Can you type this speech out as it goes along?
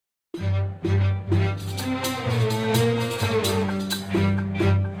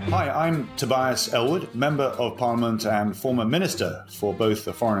I'm Tobias Ellwood, Member of Parliament and former Minister for both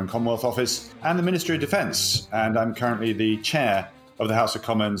the Foreign and Commonwealth Office and the Ministry of Defence, and I'm currently the Chair of the House of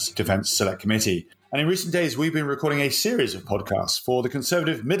Commons Defence Select Committee. And in recent days, we've been recording a series of podcasts for the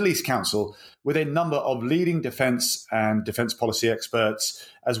Conservative Middle East Council with a number of leading defence and defence policy experts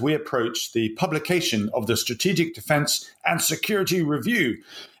as we approach the publication of the Strategic Defence and Security Review,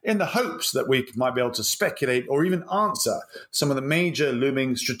 in the hopes that we might be able to speculate or even answer some of the major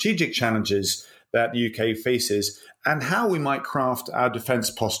looming strategic challenges that the UK faces and how we might craft our defence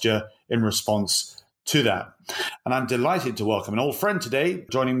posture in response to that. And I'm delighted to welcome an old friend today.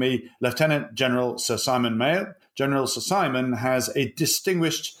 Joining me, Lieutenant General Sir Simon Mayo. General Sir Simon has a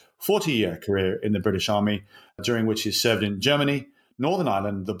distinguished 40-year career in the British Army, during which he served in Germany, Northern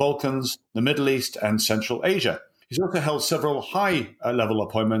Ireland, the Balkans, the Middle East, and Central Asia. He's also held several high-level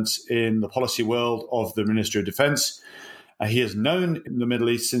appointments in the policy world of the Ministry of Defence. He has known the Middle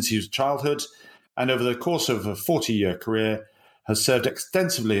East since his childhood, and over the course of a 40-year career, has served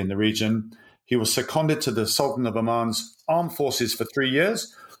extensively in the region. He was seconded to the Sultan of Oman's armed forces for 3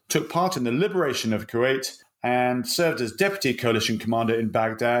 years, took part in the liberation of Kuwait, and served as Deputy Coalition Commander in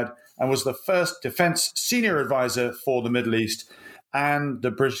Baghdad, and was the first Defence Senior Advisor for the Middle East and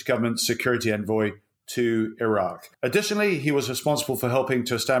the British government's security envoy to Iraq. Additionally, he was responsible for helping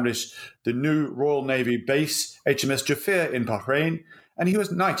to establish the new Royal Navy base, HMS Jafir, in Bahrain, and he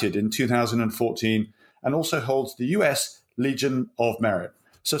was knighted in 2014 and also holds the US Legion of Merit.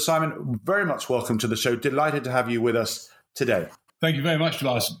 So, Simon, very much welcome to the show. Delighted to have you with us today. Thank you very much,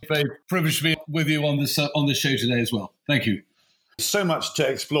 Tobias. Very privileged to be with you on this show today as well. Thank you. So much to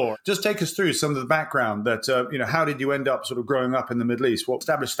explore. Just take us through some of the background that, how did you end up sort of growing up in the Middle East? What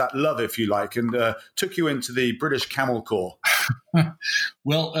established that love, if you like, and took you into the British Camel Corps?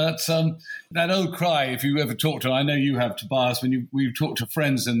 Well, that's that old cry, if you ever talk to, I know you have, Tobias, when we've talked to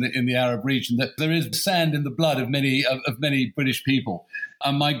friends in the Arab region, that there is sand in the blood of many British people.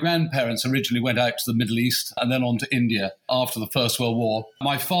 My grandparents originally went out to the Middle East and then on to India after the First World War.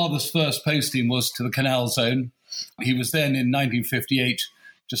 My father's first posting was to the Canal Zone. He was then in 1958,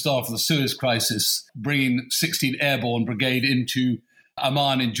 just after the Suez Crisis, bringing 16th Airborne Brigade into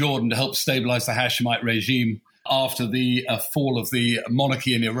Amman in Jordan to help stabilize the Hashemite regime after the fall of the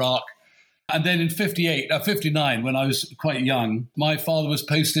monarchy in Iraq. And then in 59, when I was quite young, my father was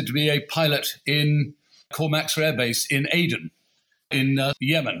posted to be a pilot in Cormax Air Base in Aden, in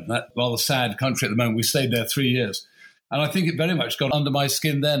Yemen, that rather sad country at the moment. We stayed there 3 years. And I think it very much got under my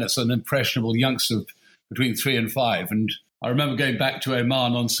skin then as an impressionable youngster between 3 and 5. And I remember going back to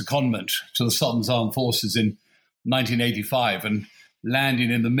Oman on secondment to the Sultan's Armed Forces in 1985 and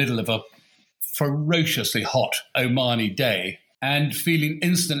landing in the middle of a ferociously hot Omani day and feeling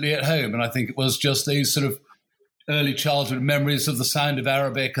instantly at home. And I think it was just these sort of early childhood memories of the sound of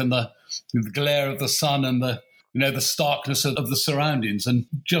Arabic and the glare of the sun and the starkness of the surroundings. And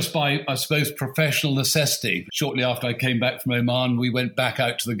just by, I suppose, professional necessity, shortly after I came back from Oman, we went back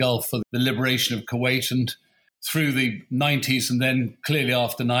out to the Gulf for the liberation of Kuwait. And through the 90s and then clearly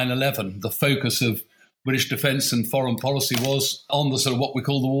after 9/11, the focus of British defence and foreign policy was on the sort of what we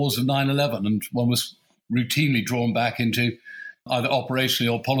call the wars of 9/11. And one was routinely drawn back into either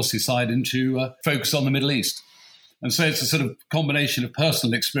operationally or policy side into focus on the Middle East. And so it's a sort of combination of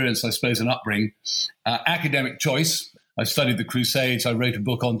personal experience, I suppose, and upbringing. Academic choice. I studied the Crusades. I wrote a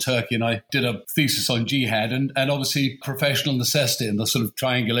book on Turkey and I did a thesis on jihad. And obviously professional necessity and the sort of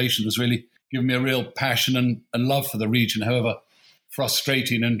triangulation has really given me a real passion and love for the region, however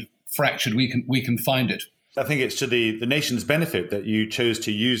frustrating and fractured we can find it. I think it's to the nation's benefit that you chose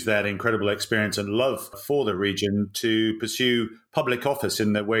to use that incredible experience and love for the region to pursue public office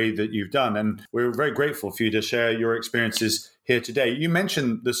in the way that you've done. And we're very grateful for you to share your experiences here today. You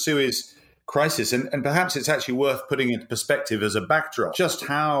mentioned the Suez crisis, and perhaps it's actually worth putting into perspective as a backdrop just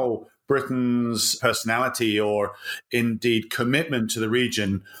how Britain's personality or indeed commitment to the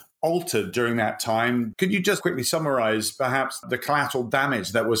region altered during that time. Could you just quickly summarize perhaps the collateral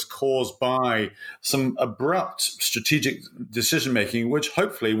damage that was caused by some abrupt strategic decision-making, which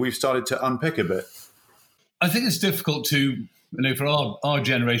hopefully we've started to unpick a bit? I think it's difficult to, for our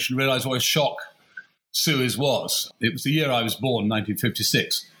generation, realize what a shock Suez was. It was the year I was born,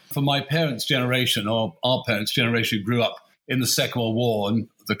 1956. For my parents' generation, or our parents' generation, who grew up in the Second World War and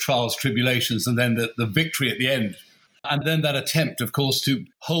the trials, tribulations, and then the victory at the end. And then that attempt, of course, to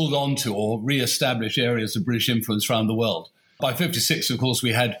hold on to or re-establish areas of British influence around the world. By 56, of course,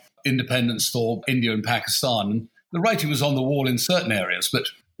 we had independence for India and Pakistan. And the writing was on the wall in certain areas, but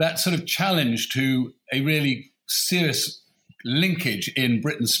that sort of challenge to a really serious linkage in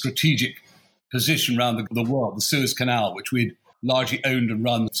Britain's strategic position around the world, the Suez Canal, which we'd largely owned and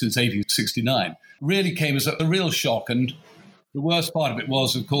run since 1869, really came as a real shock. And the worst part of it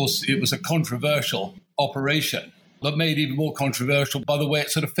was, of course, it was a controversial operation, but made even more controversial by the way it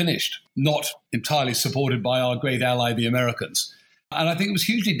sort of finished, not entirely supported by our great ally, the Americans. And I think it was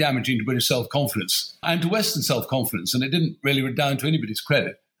hugely damaging to British self-confidence and to Western self-confidence, and it didn't really redound to anybody's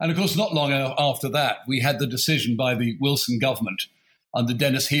credit. And of course, not long after that, we had the decision by the Wilson government under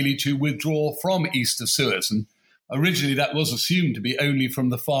Denis Healey to withdraw from east of Suez. And originally that was assumed to be only from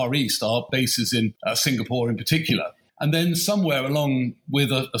the Far East, our bases in Singapore in particular. And then somewhere along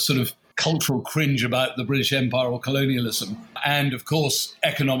with a sort of cultural cringe about the British Empire or colonialism and, of course,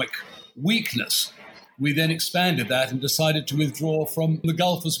 economic weakness, we then expanded that and decided to withdraw from the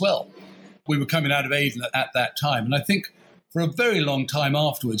Gulf as well. We were coming out of aid at that time. And I think for a very long time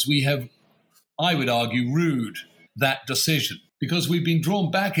afterwards, we have, I would argue, rued that decision because we've been drawn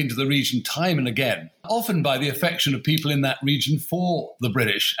back into the region time and again, often by the affection of people in that region for the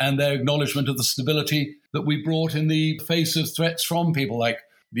British and their acknowledgement of the stability that we brought in the face of threats from people like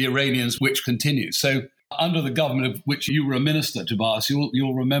the Iranians, which continues. So under the government of which you were a minister, Tobias,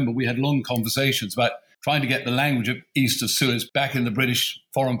 you'll remember we had long conversations about trying to get the language of east of Suez back in the British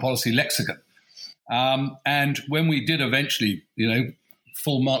foreign policy lexicon. And when we did eventually,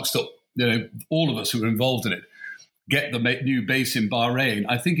 full marks to, all of us who were involved in it, get the new base in Bahrain,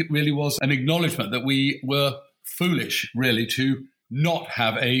 I think it really was an acknowledgement that we were foolish, really, to not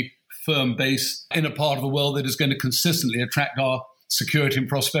have a firm base in a part of the world that is going to consistently attract our security and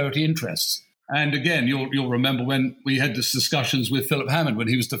prosperity interests. And again, you'll remember when we had these discussions with Philip Hammond when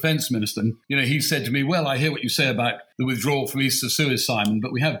he was defence minister. And, he said to me, well, I hear what you say about the withdrawal from east of Suez, Simon,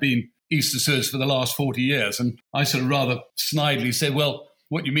 but we have been east of Suez for the last 40 years. And I sort of rather snidely said, well,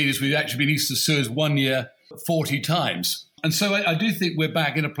 what you mean is we've actually been east of Suez 1 year 40 times. And so I do think we're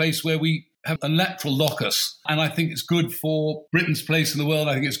back in a place where we have a lateral locus. And I think it's good for Britain's place in the world.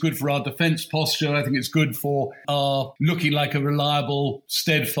 I think it's good for our defence posture. I think it's good for our looking like a reliable,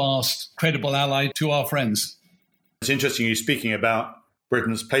 steadfast, credible ally to our friends. It's interesting you speaking about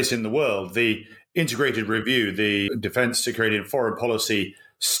Britain's place in the world. The integrated review, the defence, security and foreign policy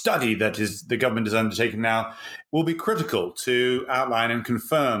study that the government has undertaken now will be critical to outline and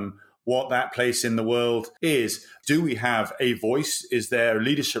confirm what that place in the world is. Do we have a voice? Is there a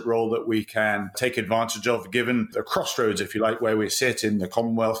leadership role that we can take advantage of, given the crossroads, if you like, where we sit in the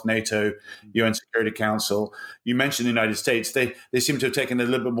Commonwealth, NATO, UN Security Council? You mentioned the United States. They seem to have taken a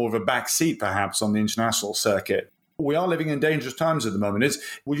little bit more of a back seat, perhaps, on the international circuit. We are living in dangerous times at the moment.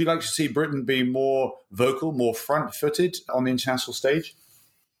 Would you like to see Britain be more vocal, more front-footed on the international stage?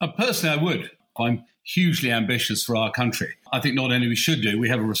 Personally, I would. I'm hugely ambitious for our country. I think not only we should do, we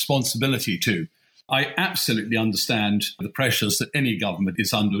have a responsibility to. I absolutely understand the pressures that any government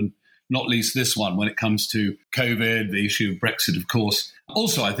is under, and not least this one when it comes to COVID, the issue of Brexit, of course.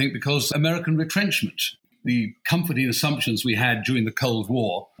 Also, I think because American retrenchment, the comforting assumptions we had during the Cold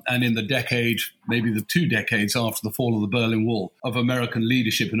War and in the decade, maybe the 2 decades after the fall of the Berlin Wall, of American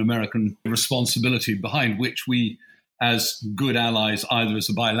leadership and American responsibility behind which we, as good allies, either as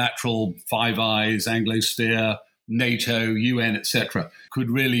a bilateral, Five Eyes, Anglosphere, NATO, UN, etc.,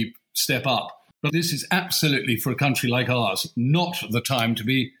 could really step up. But this is absolutely, for a country like ours, not the time to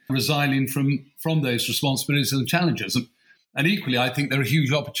be resigning from those responsibilities and challenges. And equally, I think there are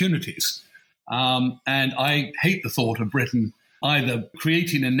huge opportunities. And I hate the thought of Britain either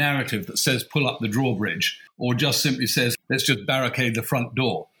creating a narrative that says pull up the drawbridge or just simply says let's just barricade the front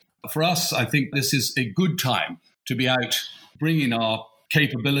door. For us, I think this is a good time to be out bringing our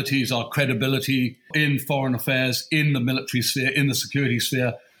capabilities, our credibility in foreign affairs, in the military sphere, in the security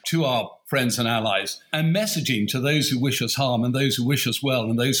sphere, to our friends and allies, and messaging to those who wish us harm and those who wish us well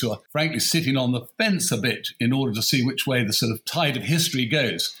and those who are frankly sitting on the fence a bit in order to see which way the sort of tide of history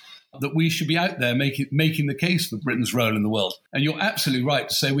goes, that we should be out there making the case for Britain's role in the world. And you're absolutely right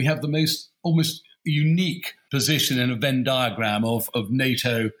to say we have the most almost unique position in a Venn diagram of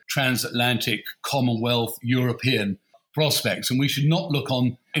NATO, transatlantic, Commonwealth, European prospects. And we should not look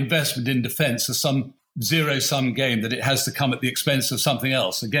on investment in defence as some zero-sum game that it has to come at the expense of something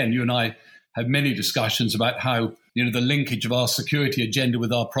else. Again, you and I had many discussions about how the linkage of our security agenda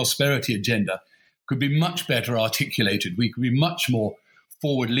with our prosperity agenda could be much better articulated. We could be much more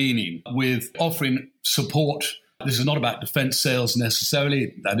forward-leaning with offering support. This is not about defence sales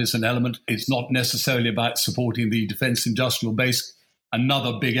necessarily. That is an element. It's not necessarily about supporting the defence industrial base.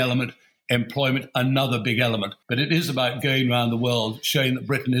 Another big element. Employment, another big element. But it is about going around the world showing that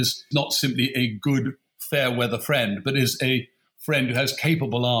Britain is not simply a good, fair-weather friend, but is a friend who has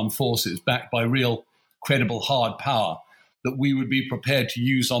capable armed forces backed by real, credible, hard power that we would be prepared to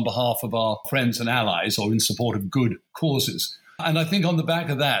use on behalf of our friends and allies or in support of good causes. And I think on the back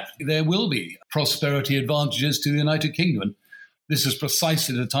of that, there will be prosperity advantages to the United Kingdom. This is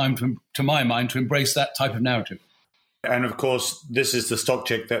precisely the time, to my mind, to embrace that type of narrative. And of course, this is the stock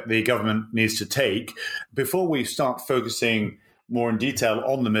check that the government needs to take. Before we start focusing more in detail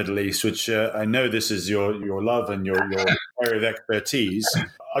on the Middle East, which I know this is your love and your area of expertise,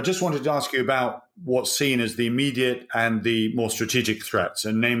 I just wanted to ask you about what's seen as the immediate and the more strategic threats,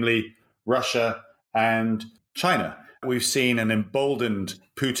 and namely Russia and China. We've seen an emboldened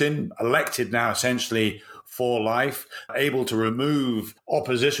Putin, elected now essentially for life, able to remove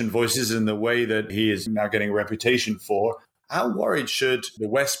opposition voices in the way that he is now getting a reputation for. How worried should the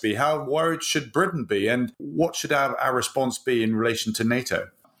West be? How worried should Britain be? And what should our response be in relation to NATO?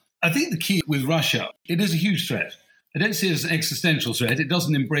 I think the key with Russia, it is a huge threat. I don't see it as an existential threat. It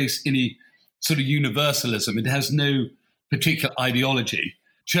doesn't embrace any sort of universalism. It has no particular ideology.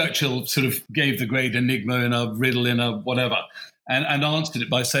 Churchill sort of gave the great enigma in a riddle in a whatever and answered it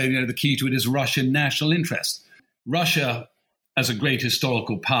by saying, the key to it is Russian national interest. Russia, as a great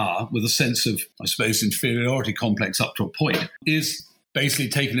historical power with a sense of, I suppose, inferiority complex up to a point, is basically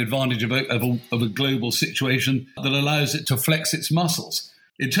taking advantage of a global situation that allows it to flex its muscles.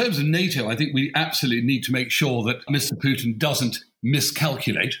 In terms of NATO, I think we absolutely need to make sure that Mr. Putin doesn't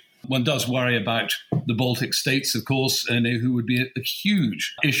miscalculate. One does worry about the Baltic states, of course, who would be a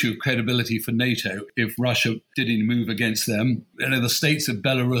huge issue of credibility for NATO if Russia did any move against them. The states of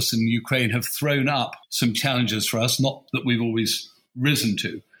Belarus and Ukraine have thrown up some challenges for us, not that we've always risen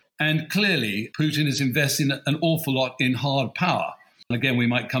to. And clearly, Putin is investing an awful lot in hard power. Again, we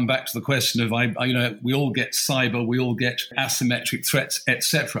might come back to the question of, we all get cyber, we all get asymmetric threats,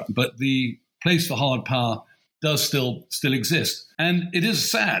 etc. But the place for hard power does still exist. And it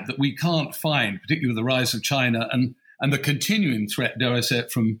is sad that we can't find, particularly with the rise of China and the continuing threat, dare I say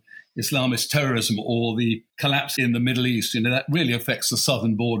it, from Islamist terrorism or the collapse in the Middle East, that really affects the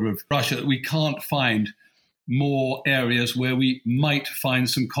southern border of Russia, that we can't find more areas where we might find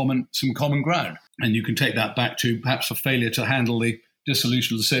some common ground. And you can take that back to perhaps a failure to handle the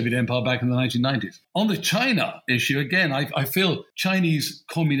dissolution of the Soviet Empire back in the 1990s. On the China issue, again, I feel Chinese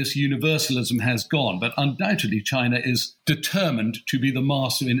communist universalism has gone, but undoubtedly China is determined to be the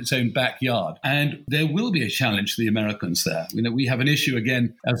master in its own backyard. And there will be a challenge to the Americans there. We have an issue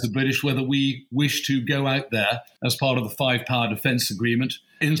again as the British, whether we wish to go out there as part of the five-power defense agreement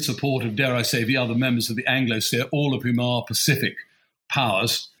in support of, dare I say, the other members of the Anglo-sphere, all of whom are Pacific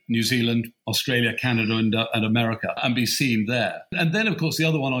powers, New Zealand, Australia, Canada, and America, and be seen there. And then, of course, the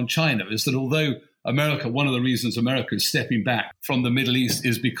other one on China is that although one of the reasons America is stepping back from the Middle East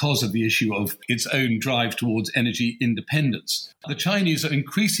is because of the issue of its own drive towards energy independence, the Chinese are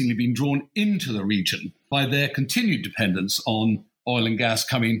increasingly being drawn into the region by their continued dependence on oil and gas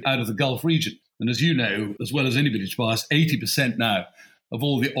coming out of the Gulf region. And as you know, as well as anybody, Tobias, 80% now of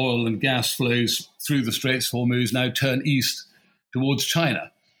all the oil and gas flows through the Straits of Hormuz now turn east towards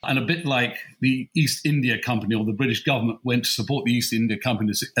China. And a bit like the East India Company, or the British government went to support the East India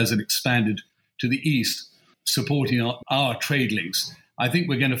Company as it expanded to the east, supporting our trade links, I think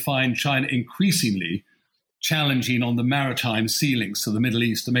we're going to find China increasingly challenging on the maritime sea links to the Middle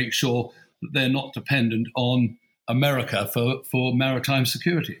East to make sure that they're not dependent on America for maritime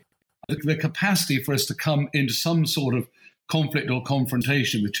security. The capacity for us to come into some sort of conflict or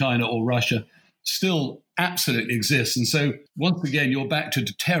confrontation with China or Russia still absolutely exists. And so once again, you're back to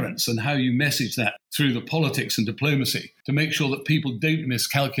deterrence and how you message that through the politics and diplomacy to make sure that people don't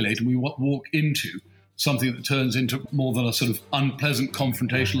miscalculate and we walk into something that turns into more than a sort of unpleasant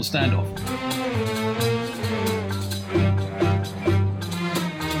confrontational standoff.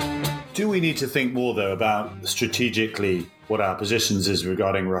 Do we need to think more, though, about strategically what our positions is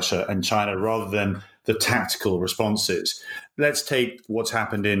regarding Russia and China rather than the tactical responses? Let's take what's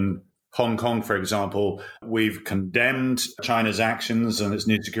happened in Hong Kong, for example. We've condemned China's actions and its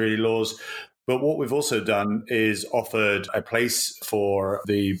new security laws. But what we've also done is offered a place for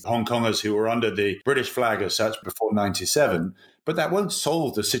the Hong Kongers who were under the British flag as such before 97. But that won't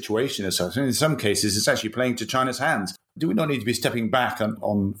solve the situation as such. And in some cases, it's actually playing to China's hands. Do we not need to be stepping back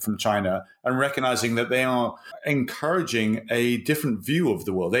from China and recognizing that they are encouraging a different view of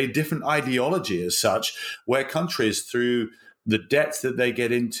the world, a different ideology as such, where countries, through the debts that they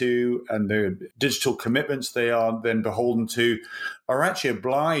get into and the digital commitments they are then beholden to, are actually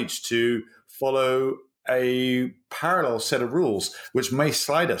obliged to follow a parallel set of rules, which may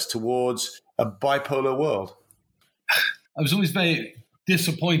slide us towards a bipolar world? I was always very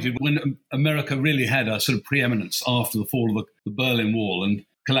disappointed when America really had a sort of preeminence after the fall of the Berlin Wall and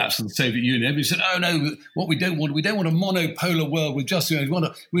collapse of the Soviet Union. Everybody said, oh no, what we don't want a monopolar world with just,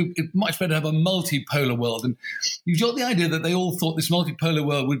 it's much better to have a multipolar world. And you've got the idea that they all thought this multipolar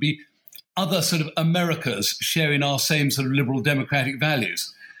world would be other sort of Americas sharing our same sort of liberal democratic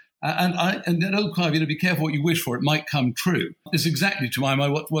values. And that old cry, be careful what you wish for, it might come true, is exactly, to my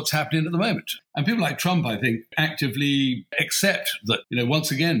mind, what's happening at the moment. And people like Trump, I think, actively accept that,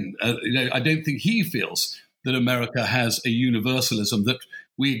 once again, I don't think he feels that America has a universalism that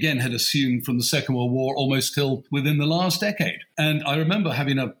we again had assumed from the Second World War almost till within the last decade. And I remember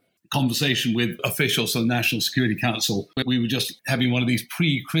having a conversation with officials of the National Security Council where we were just having one of these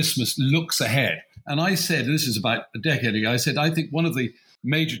pre-Christmas looks ahead. And I said, and this is about a decade ago, I said, I think one of the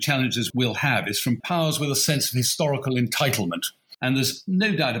major challenges we'll have is from powers with a sense of historical entitlement. And there's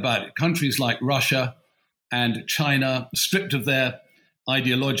no doubt about it. Countries like Russia and China, stripped of their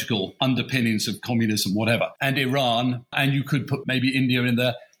ideological underpinnings of communism, whatever, and Iran, and you could put maybe India in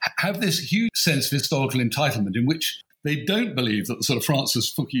there, have this huge sense of historical entitlement in which they don't believe that the sort of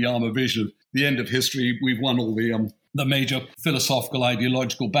Francis Fukuyama vision of the end of history, we've won all the major philosophical,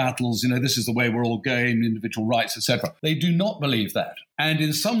 ideological battles, this is the way we're all going, individual rights, etc. They do not believe that. And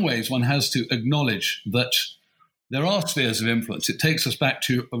in some ways, one has to acknowledge that there are spheres of influence. It takes us back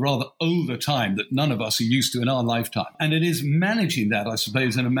to a rather older time that none of us are used to in our lifetime. And it is managing that, I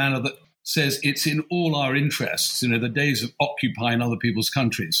suppose, in a manner that says it's in all our interests. The days of occupying other people's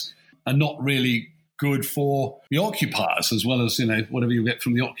countries are not really good for the occupiers as well as, whatever you get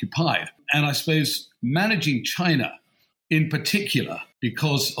from the occupied. And I suppose managing China in particular,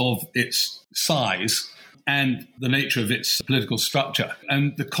 because of its size and the nature of its political structure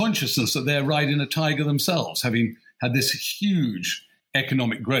and the consciousness that they're riding a tiger themselves, having had this huge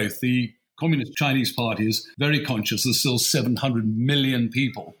economic growth. The Communist Chinese Party is very conscious there's still 700 million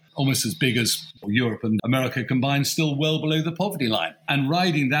people, almost as big as Europe and America combined, still well below the poverty line. And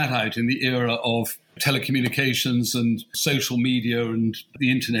riding that out in the era of telecommunications and social media and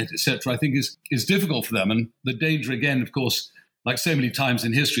the internet, etc., I think is difficult for them. And the danger, again, of course, like so many times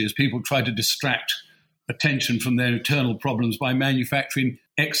in history, is people try to distract attention from their internal problems by manufacturing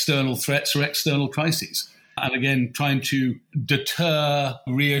external threats or external crises. And again, trying to deter,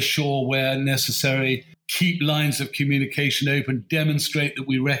 reassure where necessary, keep lines of communication open, demonstrate that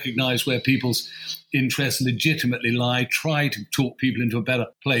we recognize where people's interests legitimately lie, try to talk people into a better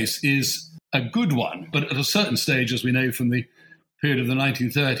place is a good one. But at a certain stage, as we know from the period of the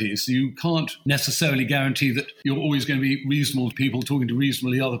 1930s, you can't necessarily guarantee that you're always going to be reasonable people talking to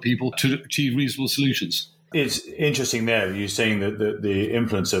reasonably other people to achieve reasonable solutions. It's interesting there, you're saying that the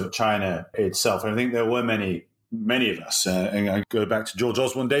influence of China itself. I think there were many of us, and I go back to George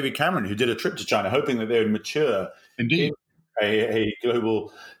Osborne, David Cameron, who did a trip to China, hoping that they would mature Indeed. A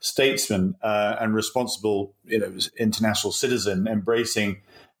global statesman and responsible, international citizen, embracing,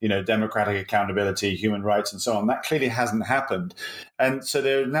 democratic accountability, human rights, and so on. That clearly hasn't happened. And so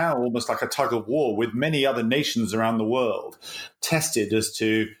they're now almost like a tug of war with many other nations around the world, tested as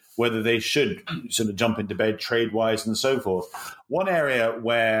to whether they should sort of jump into bed trade-wise and so forth. One area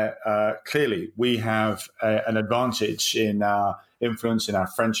where clearly we have an advantage in our influence, in our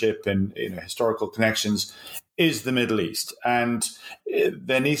friendship, and historical connections is the Middle East. And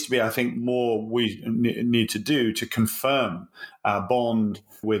there needs to be, I think, more we need to do to confirm our bond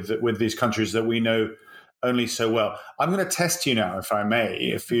with these countries that we know only so well. I'm going to test you now, if I may,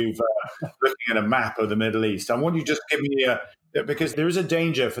 if you've looking at a map of the Middle East. I want you to just give me because there is a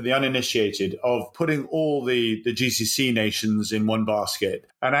danger for the uninitiated of putting all the GCC nations in one basket.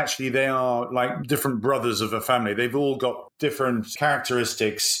 And actually, they are like different brothers of a family. They've all got different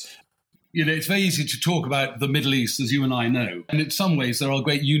characteristics. It's very easy to talk about the Middle East, as you and I know. And in some ways, there are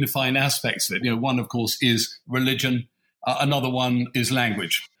great unifying aspects of it. One, of course, is religion. Another one is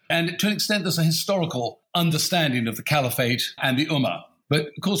language. And to an extent, there's a historical understanding of the Caliphate and the Ummah. But,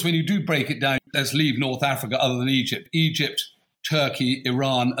 of course, when you do break it down, let's leave North Africa other than Egypt, Turkey,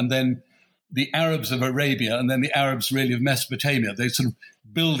 Iran, and then the Arabs of Arabia, and then the Arabs really of Mesopotamia. They're sort of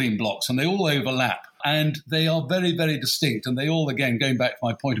building blocks, and they all overlap. And they are very, very distinct. And they all, again, going back to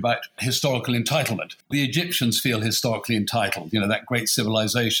my point about historical entitlement. The Egyptians feel historically entitled, that great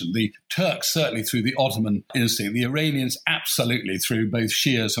civilization. The Turks, certainly through the Ottoman instinct. The Iranians, absolutely through both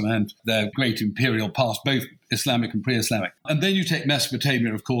Shiism and their great imperial past, both Islamic and pre-Islamic. And then you take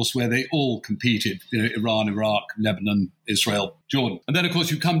Mesopotamia, of course, where they all competed, Iran, Iraq, Lebanon, Israel, Jordan. And then, of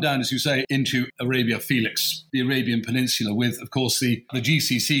course, you come down, as you say, into Arabia Felix, the Arabian Peninsula, with, of course, the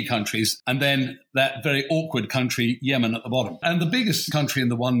GCC countries, and then that very awkward country, Yemen, at the bottom. And the biggest country and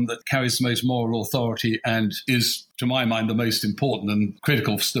the one that carries the most moral authority and is, to my mind, the most important and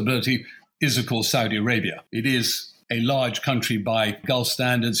critical for stability is, of course, Saudi Arabia. It is a large country by Gulf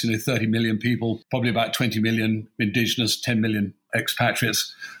standards, 30 million people, probably about 20 million indigenous, 10 million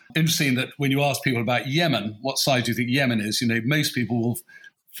expatriates. Interesting that when you ask people about Yemen, what size do you think Yemen is? Most people will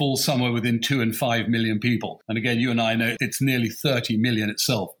fall somewhere within 2 and 5 million people. And again, you and I know it's nearly 30 million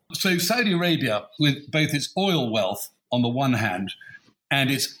itself. So Saudi Arabia, with both its oil wealth on the one hand and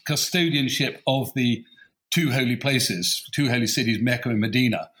its custodianship of the two holy places, two holy cities, Mecca and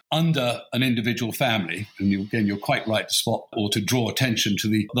Medina, under an individual family, and you're quite right to spot or to draw attention to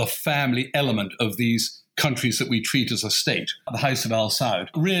the family element of these countries that we treat as a state, the House of Al Saud,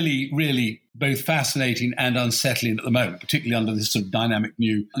 really, really both fascinating and unsettling at the moment, particularly under this sort of dynamic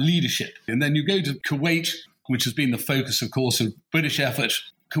new leadership. And then you go to Kuwait, which has been the focus, of course, of British effort.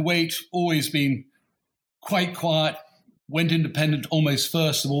 Kuwait always been quite quiet, went independent almost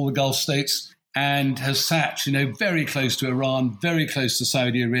first of all the Gulf states, and has sat, very close to Iran, very close to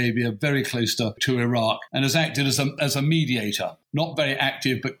Saudi Arabia, very close to Iraq, and has acted as a mediator, not very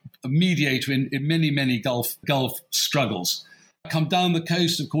active, but a mediator in many, many Gulf struggles. Come down the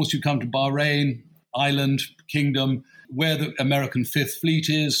coast, of course, you come to Bahrain, Island, Kingdom, where the American Fifth Fleet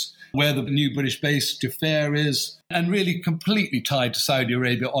is, where the new British base Jaffa is, and really completely tied to Saudi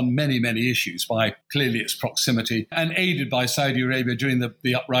Arabia on many, many issues by clearly its proximity, and aided by Saudi Arabia during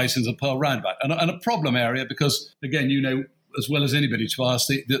the uprisings of Pearl Roundabout. And a problem area because, again, as well as anybody to ask,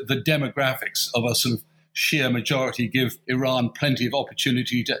 the demographics of a sort of sheer majority give Iran plenty of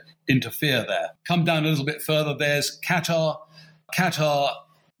opportunity to interfere there. Come down a little bit further, there's Qatar. Qatar,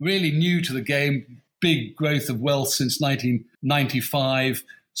 really new to the game, big growth of wealth since 1995,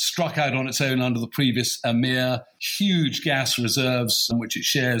 struck out on its own under the previous emir, huge gas reserves, which it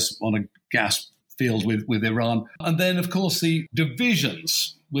shares on a gas field with Iran. And then, of course, the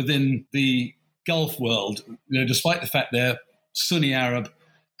divisions within the Gulf world, despite the fact they're Sunni Arab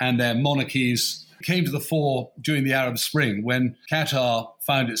and their monarchies, came to the fore during the Arab Spring when Qatar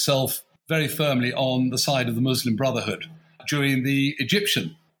found itself very firmly on the side of the Muslim Brotherhood during the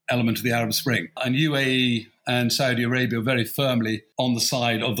Egyptian element of the Arab Spring. And UAE and Saudi Arabia very firmly on the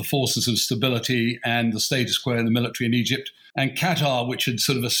side of the forces of stability and the status quo in the military in Egypt. And Qatar, which had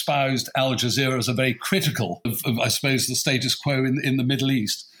sort of espoused Al Jazeera as a very critical of I suppose, the status quo in the Middle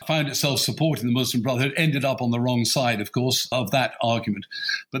East, found itself supporting the Muslim Brotherhood, ended up on the wrong side, of course, of that argument,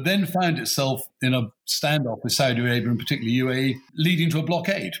 but then found itself in a standoff with Saudi Arabia, and particularly UAE, leading to a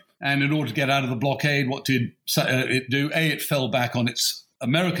blockade. And in order to get out of the blockade, what did it do? It fell back on its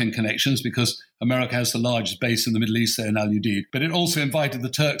American connections because America has the largest base in the Middle East there in Al Udeid. But it also invited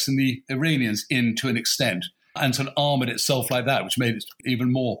the Turks and the Iranians in to an extent and sort of armoured itself like that, which made it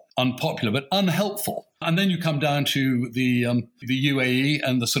even more unpopular, but unhelpful. And then you come down to the UAE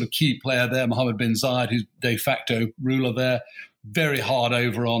and the sort of key player there, Mohammed bin Zayed, who's de facto ruler there, very hard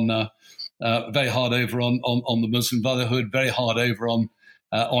over on the Muslim Brotherhood, very hard over on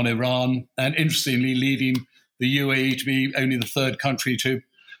Iran, and interestingly leading the UAE to be only the third country to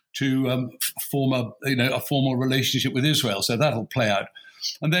form a formal relationship with Israel. So that'll play out.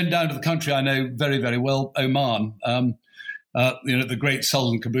 And then down to the country I know very, very well, Oman. The great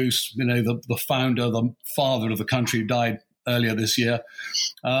Sultan Qaboos, the founder, the father of the country, died earlier this year.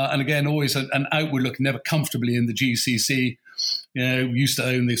 And again, always an outward look, never comfortably in the GCC. Used to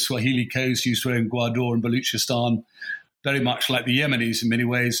own the Swahili coast, used to own Gwadar and Baluchistan. Very much like the Yemenis in many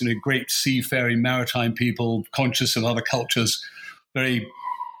ways, great seafaring maritime people, conscious of other cultures, very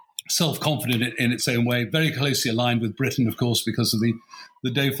self-confident in its own way, very closely aligned with Britain, of course, because of the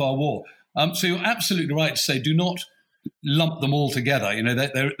Dhofar War. So you're absolutely right to say do not lump them all together.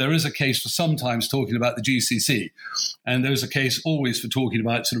 There is a case for sometimes talking about the GCC, and there's a case always for talking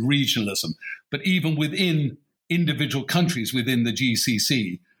about sort of regionalism. But even within individual countries within the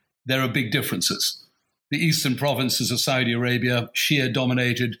GCC, there are big differences. The eastern provinces of Saudi Arabia,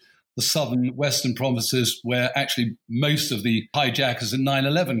 Shia-dominated, the southern western provinces where actually most of the hijackers in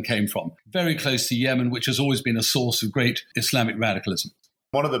 9/11 came from, very close to Yemen, which has always been a source of great Islamic radicalism.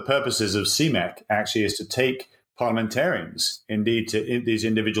 One of the purposes of CMEC actually is to take parliamentarians, indeed, to these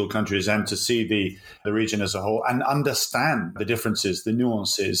individual countries and to see the region as a whole and understand the differences, the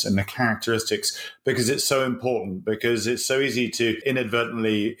nuances and the characteristics, because it's so important, because it's so easy to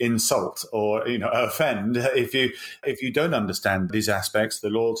inadvertently insult or offend if you don't understand these aspects, the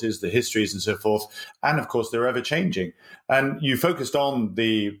loyalties, the histories and so forth. And of course, they're ever changing. And you focused on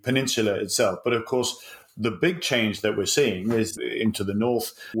the peninsula itself, but of course, the big change that we're seeing is into the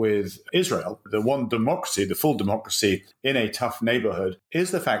north with Israel. The one democracy, the full democracy in a tough neighborhood,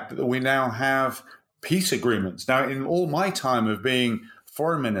 is the fact that we now have peace agreements. Now, in all my time of being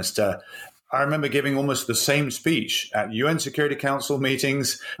foreign minister, I remember giving almost the same speech at UN Security Council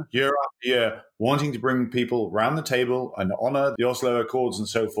meetings year after year, wanting to bring people around the table and honor the Oslo Accords and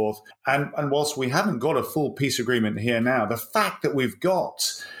so forth. And whilst we haven't got a full peace agreement here now, the fact that we've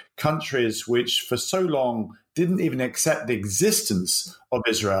got countries which for so long didn't even accept the existence of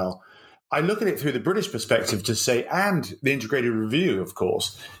Israel, I look at it through the British perspective to say, and the integrated review, of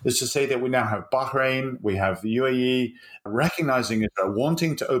course, is to say that we now have Bahrain, we have the UAE, recognizing Israel,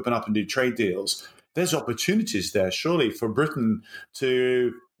 wanting to open up and do trade deals. There's opportunities there, surely, for Britain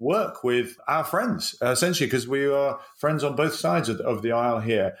to work with our friends, essentially, because we are friends on both sides of the aisle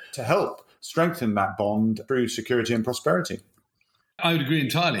here, to help strengthen that bond through security and prosperity. I would agree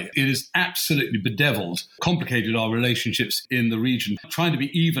entirely. It has absolutely bedeviled, complicated our relationships in the region, trying to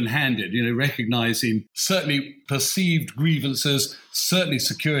be even-handed, recognizing certainly perceived grievances, certainly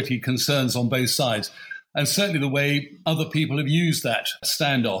security concerns on both sides, and certainly the way other people have used that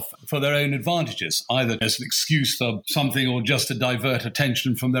standoff for their own advantages, either as an excuse for something or just to divert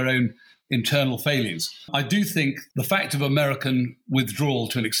attention from their own internal failings. I do think the fact of American withdrawal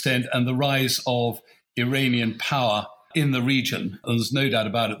to an extent and the rise of Iranian power in the region, and there's no doubt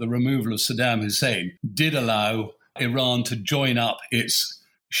about it, the removal of Saddam Hussein did allow Iran to join up its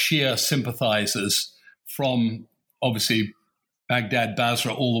Shia sympathizers from, obviously, Baghdad,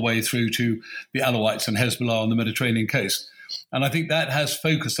 Basra, all the way through to the Alawites and Hezbollah on the Mediterranean coast. And I think that has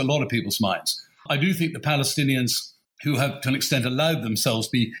focused a lot of people's minds. I do think the Palestinians, who have to an extent allowed themselves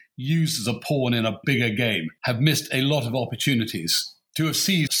to be used as a pawn in a bigger game, have missed a lot of opportunities to have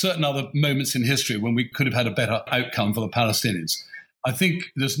seized certain other moments in history when we could have had a better outcome for the Palestinians. I think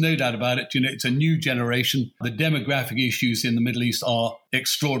there's no doubt about it. It's a new generation. The demographic issues in the Middle East are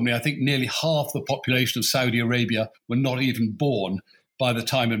extraordinary. I think nearly half the population of Saudi Arabia were not even born by the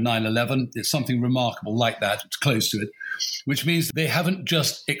time of 9/11. It's something remarkable like that. It's close to it, which means they haven't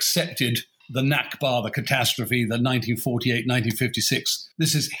just accepted the Nakba, the catastrophe, the 1948, 1956.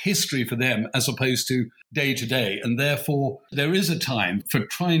 This is history for them as opposed to day to day. And therefore, there is a time for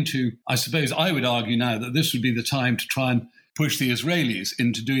trying to, I suppose I would argue now that this would be the time to try and push the Israelis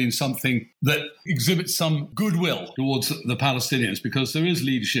into doing something that exhibits some goodwill towards the Palestinians, because there is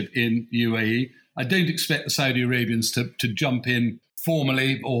leadership in UAE. I don't expect the Saudi Arabians to jump in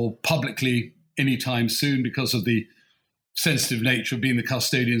formally or publicly anytime soon because of the sensitive nature of being the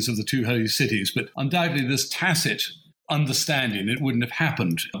custodians of the two holy cities. But undoubtedly this tacit understanding, it wouldn't have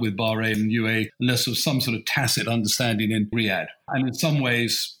happened with Bahrain and UAE unless there was some sort of tacit understanding in Riyadh. And in some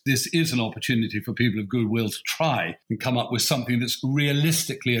ways, this is an opportunity for people of goodwill to try and come up with something that's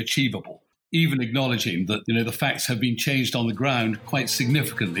realistically achievable, even acknowledging that, the facts have been changed on the ground quite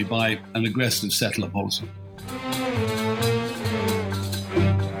significantly by an aggressive settler policy.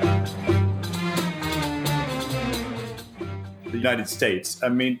 United States. I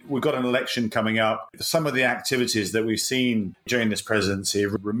mean, we've got an election coming up. Some of the activities that we've seen during this presidency,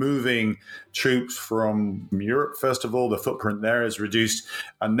 removing troops from Europe, first of all, the footprint there is reduced,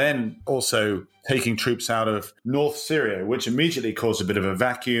 and then also taking troops out of North Syria, which immediately caused a bit of a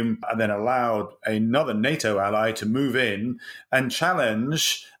vacuum and then allowed another NATO ally to move in and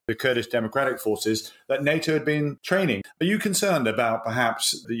challenge the Kurdish Democratic Forces that NATO had been training. Are you concerned about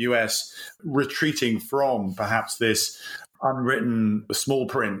perhaps the US retreating from perhaps this unwritten small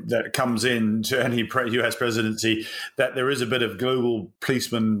print that comes into any US presidency, that there is a bit of global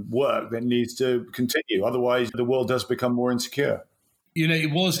policeman work that needs to continue? Otherwise, the world does become more insecure.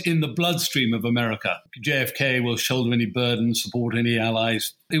 It was in the bloodstream of America. JFK will shoulder any burden, support any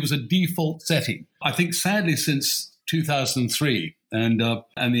allies. It was a default setting. I think, sadly, since 2003 and the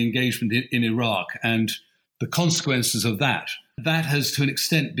engagement in Iraq and the consequences of that has to an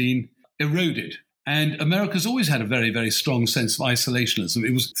extent been eroded. And America's always had a very, very strong sense of isolationism.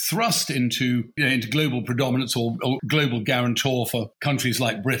 It was thrust into global predominance or global guarantor for countries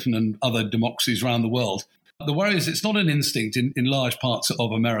like Britain and other democracies around the world. The worry is it's not an instinct in large parts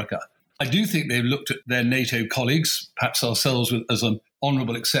of America. I do think they've looked at their NATO colleagues, perhaps ourselves as an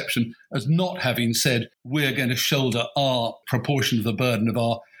honourable exception, as not having said we're going to shoulder our proportion of the burden of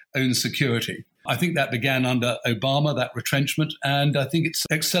our own security. I think that began under Obama, that retrenchment, and I think it's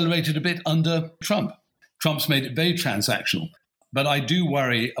accelerated a bit under Trump. Trump's made it very transactional. But I do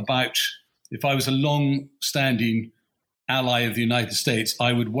worry about, if I was a long-standing ally of the United States,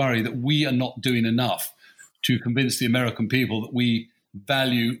 I would worry that we are not doing enough to convince the American people that we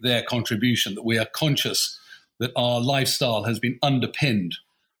value their contribution, that we are conscious that our lifestyle has been underpinned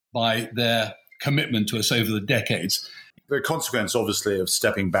by their commitment to us over the decades. The consequence, obviously, of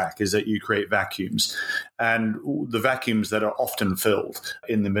stepping back is that you create vacuums. And the vacuums that are often filled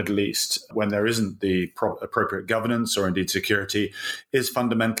in the Middle East when there isn't the appropriate governance or indeed security is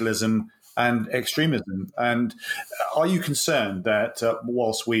fundamentalism and extremism. And are you concerned that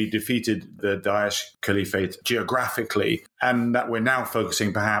whilst we defeated the Daesh Caliphate geographically, and that we're now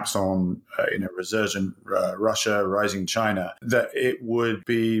focusing perhaps on resurgent Russia, rising China, that it would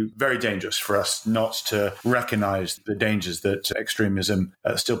be very dangerous for us not to recognize the dangers that extremism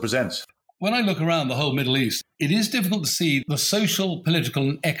still presents? When I look around the whole Middle East, it is difficult to see the social, political,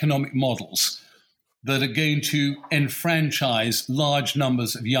 and economic models that are going to enfranchise large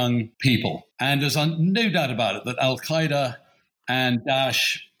numbers of young people. And there's no doubt about it that Al-Qaeda and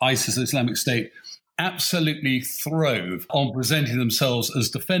Daesh, ISIS, Islamic State, absolutely throve on presenting themselves as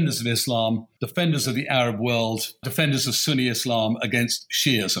defenders of Islam, defenders of the Arab world, defenders of Sunni Islam against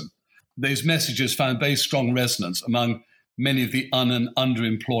Shiism. Those messages found very strong resonance among many of the and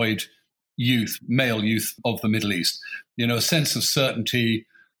underemployed youth, male youth of the Middle East. A sense of certainty,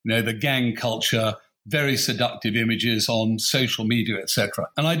 the gang culture, very seductive images on social media, etc.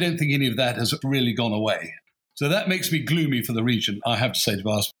 And I don't think any of that has really gone away. So that makes me gloomy for the region, I have to say,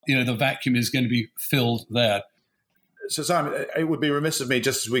 Tobias. The vacuum is going to be filled there. So, Simon, it would be remiss of me,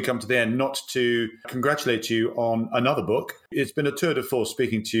 just as we come to the end, not to congratulate you on another book. It's been a tour de force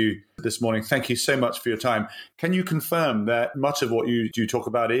speaking to you this morning. Thank you so much for your time. Can you confirm that much of what you do talk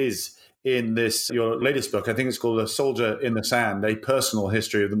about is in your latest book? I think it's called A Soldier in the Sand, A Personal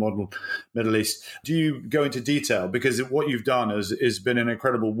History of the Modern Middle East. Do you go into detail? Because what you've done has been an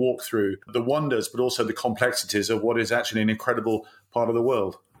incredible walk through the wonders, but also the complexities of what is actually an incredible part of the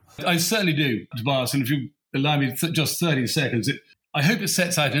world. I certainly do, Tobias. And if you allow me just 30 seconds, I hope it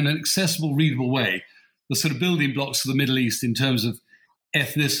sets out in an accessible, readable way the sort of building blocks of the Middle East in terms of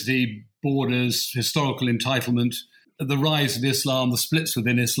ethnicity, borders, historical entitlement, the rise of Islam, the splits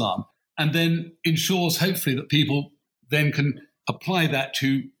within Islam, and then ensures, hopefully, that people then can apply that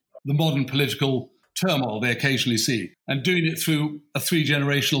to the modern political turmoil they occasionally see, and doing it through a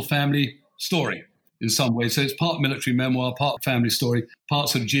 3-generational family story in some ways. So it's part military memoir, part family story, part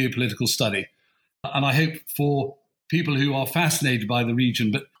sort of geopolitical study. And I hope for people who are fascinated by the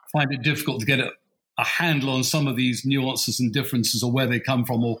region but find it difficult to get a handle on some of these nuances and differences or where they come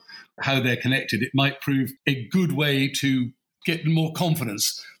from or how they're connected, it might prove a good way to get more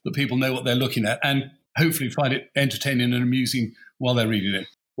confidence that people know what they're looking at and hopefully find it entertaining and amusing while they're reading it.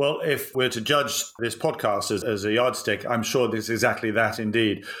 Well, if we're to judge this podcast as a yardstick, I'm sure this is exactly that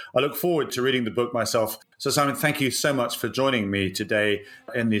indeed. I look forward to reading the book myself. So, Simon, thank you so much for joining me today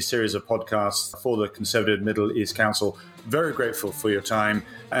in this series of podcasts for the Conservative Middle East Council. Very grateful for your time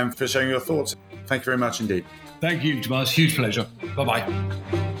and for sharing your thoughts. Thank you very much indeed. Thank you, Tobias. Huge pleasure.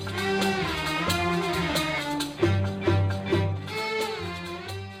 Bye-bye.